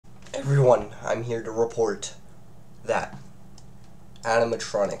Everyone, I'm here to report that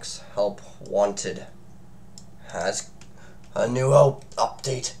Animatronix Help Wanted has a new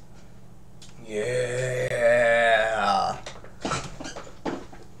update. Yeah!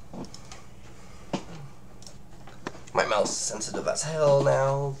 My mouse is sensitive as hell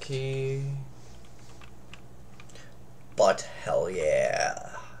now, okay? But hell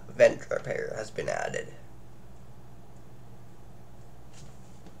yeah, vent repair has been added.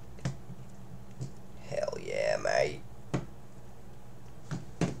 Hell yeah, mate.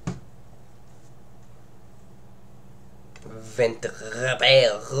 Vent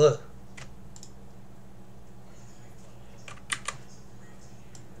repair.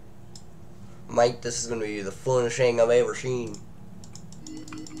 Mate, this is gonna be the funnest thing I've ever seen.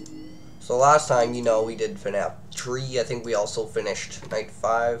 So last time, you know, we did FNaF 3. I think we also finished Night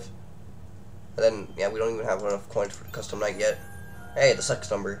 5. And then, yeah, we don't even have enough coins for the custom night yet. Hey, the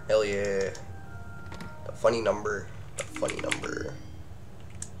sex number. Hell yeah. The funny number. The funny number.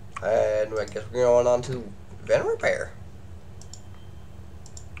 And I guess we're going on to vent repair.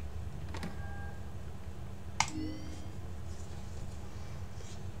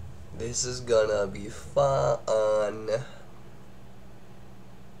 This is gonna be fun.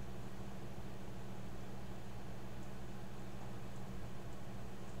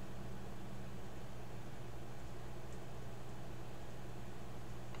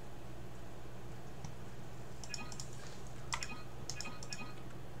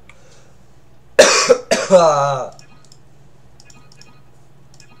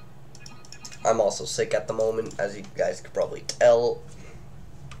 I'm also sick at the moment, as you guys could probably tell.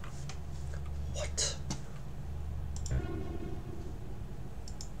 What?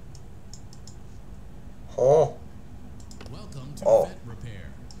 Huh? Welcome to Vent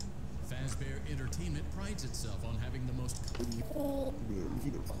Repair. Fazbear Entertainment prides itself on having the most. Oh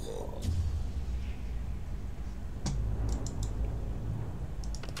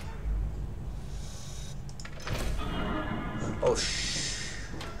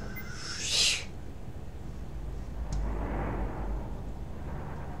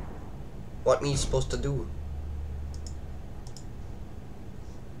What me supposed to do?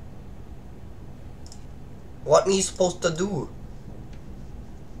 What me supposed to do?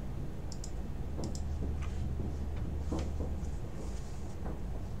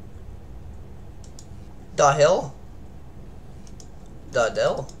 The hell? The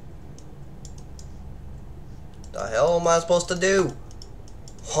hell? The hell am I supposed to do?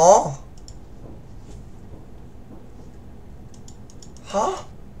 Huh? Huh?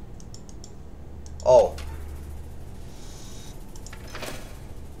 Oh.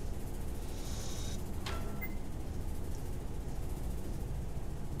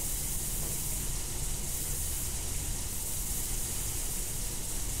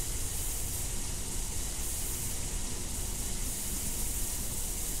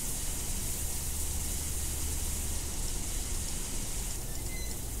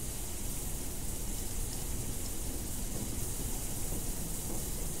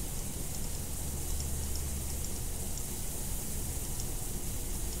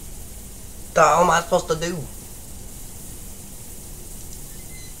 The hell am I supposed to do?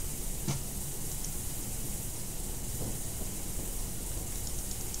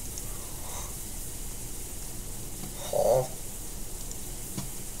 Huh?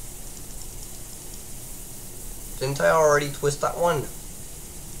 Didn't I already twist that one?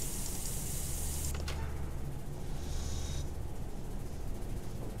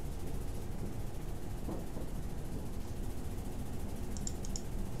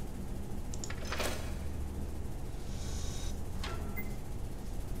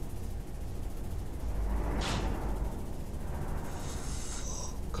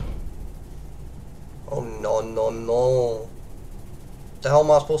 Oh no, no, no. What the hell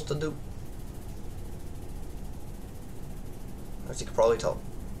am I supposed to do? As you can probably tell.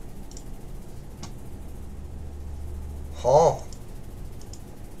 Huh?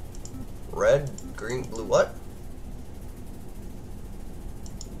 Red, green, blue, what?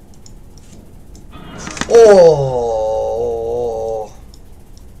 Oh!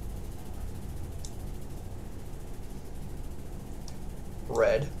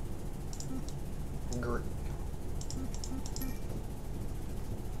 Red. Green.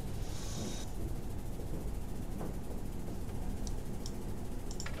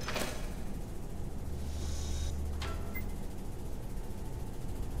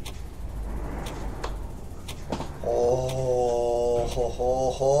 Oh, ho,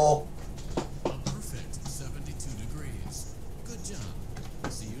 ho, ho. Perfect. 72 degrees. Good job.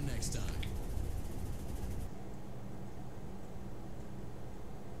 See you next time.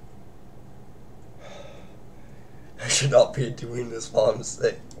 should not be doing this while I'm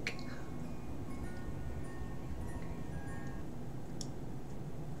sick.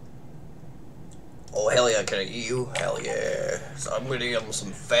 Oh hell yeah, can I eat you? Hell yeah. So I'm gonna eat him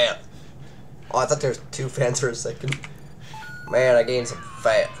some fat. Oh, I thought there was 2 fans for a second. Man, I gained some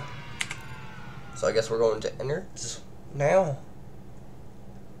fat. So I guess we're going to enter now.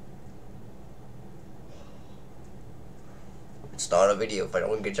 It's not a video if I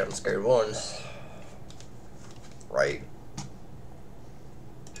don't get jump scared once. Right.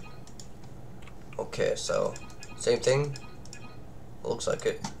 Okay, so same thing. Looks like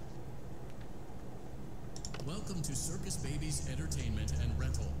it. Welcome to Circus Baby's Entertainment and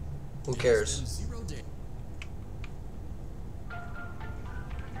Rental. Who cares? It has been 0 days.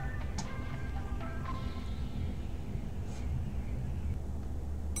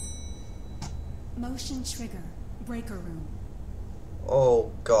 Motion trigger. Breaker room.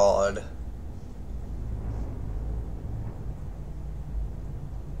 Oh god.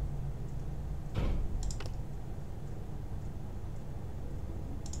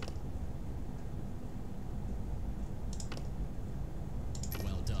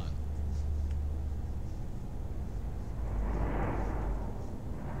 Well done.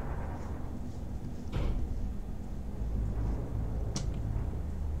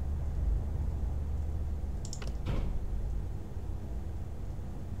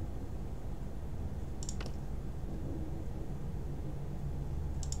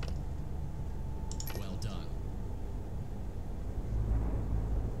 Well done.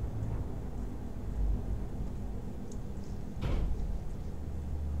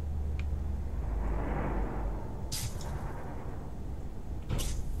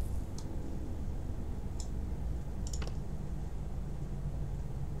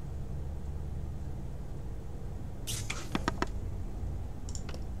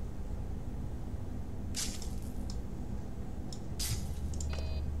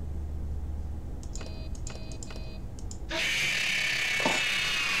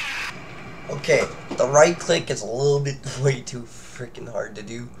 Okay, the right click is a little bit way too freaking hard to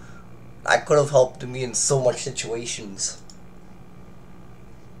do. I could have helped me in so much situations.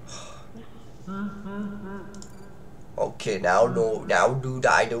 Okay, now no, now do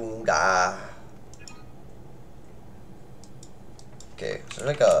da. Okay, so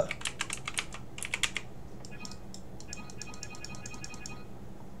there's like a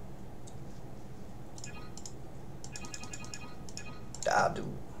do.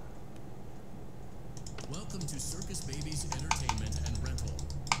 Welcome to Circus Baby's Entertainment and Rental.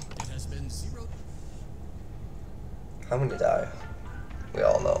 It has been 0. I'm gonna die. We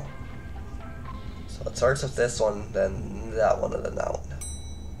all know. So it starts with this one, then that one, and then that one.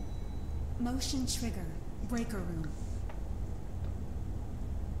 Motion trigger. Breaker room.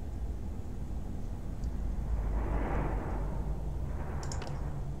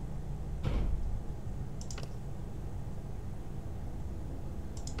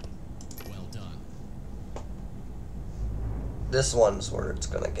 Well done. This one's where it's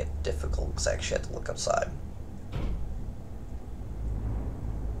gonna get difficult because I actually have to look outside.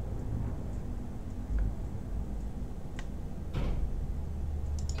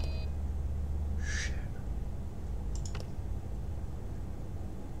 Shit.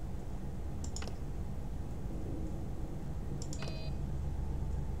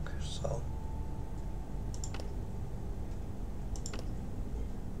 Okay, so.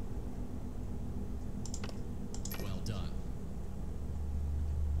 Well done.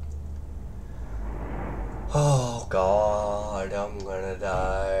 Oh god, I'm gonna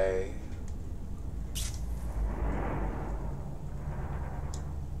die.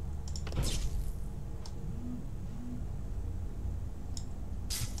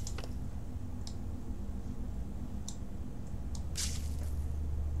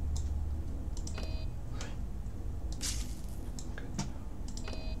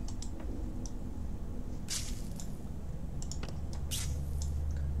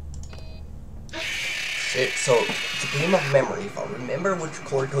 Shit, so it's a game of memory. If I remember which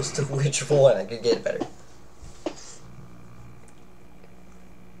chord goes to which one, I could get it better.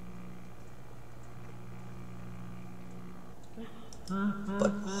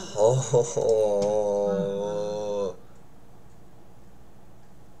 But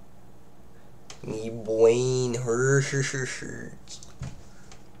me brain hurts.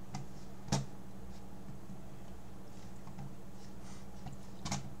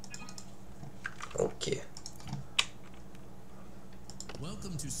 Okay.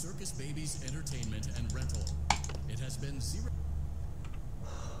 Welcome to Circus Baby's Entertainment and Rental. It has been 0.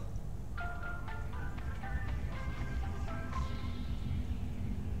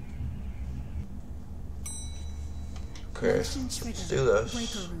 Okay, Motion trigger. let's do this.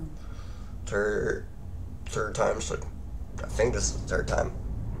 Breaker room. Third time, so I think this is the third time.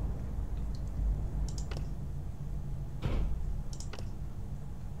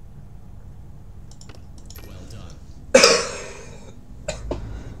 Well done.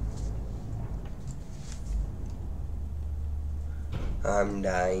 I'm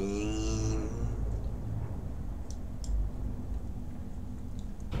dying.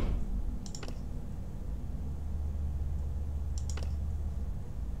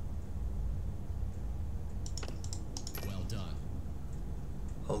 Well done.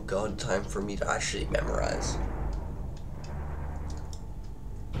 Oh god, time for me to actually memorize.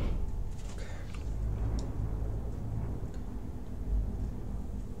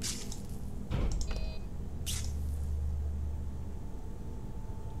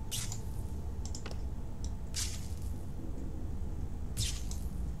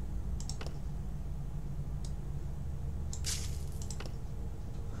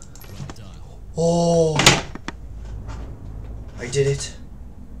 Well done. Oh, I did it.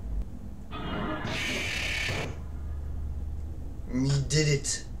 Me did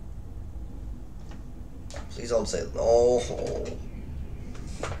it. Please don't say no.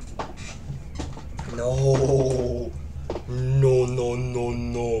 No. No, no, no,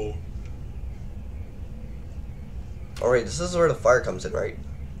 no. Alright, this is where the fire comes in, right?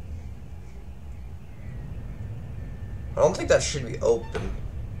 I don't think that should be open.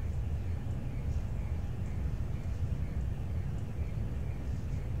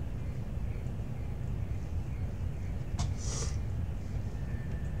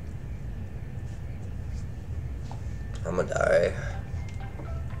 I'm gonna die.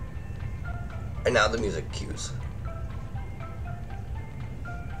 And now the music cues.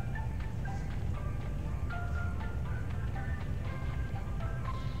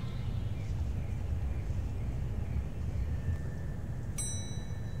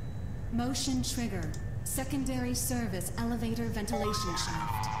 Motion trigger. Secondary service elevator ventilation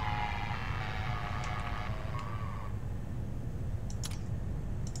shaft.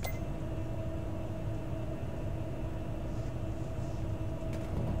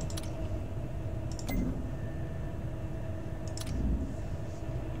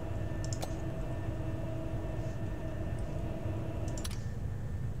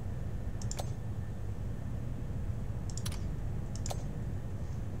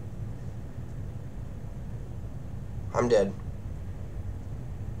 I'm dead.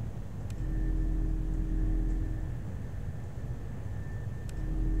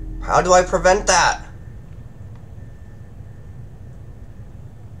 How do I prevent that?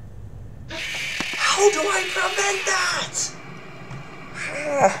 How do I prevent that?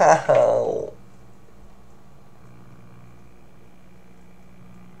 How?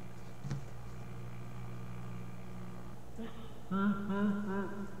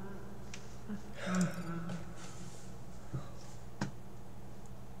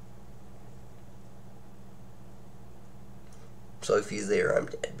 So if he's there, I'm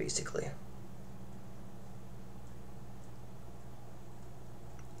dead, basically.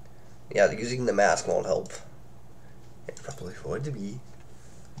 Yeah, using the mask won't help. It probably would be.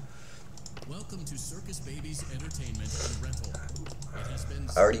 Welcome to Circus Baby's Entertainment and Rental. It has been.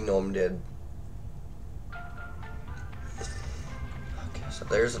 I already know I'm dead. Okay, so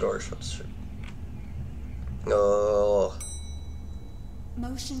there's the door. Oh,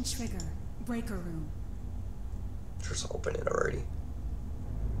 Motion trigger. Breaker room. just open it already.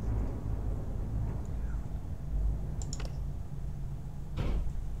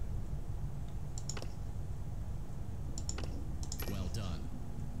 Well done.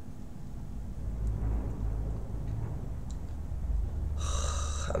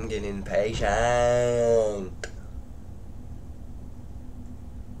 I'm getting impatient.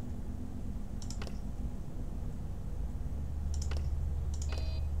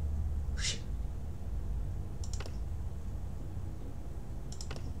 Shit.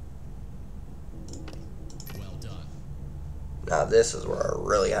 Well done. Now this is where I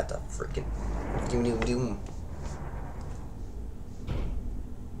really have to freaking doom.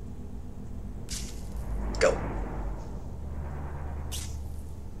 Go.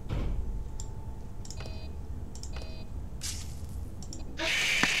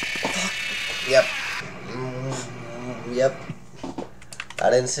 Yep. Yep.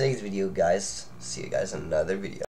 That ends today's video, guys. See you guys in another video.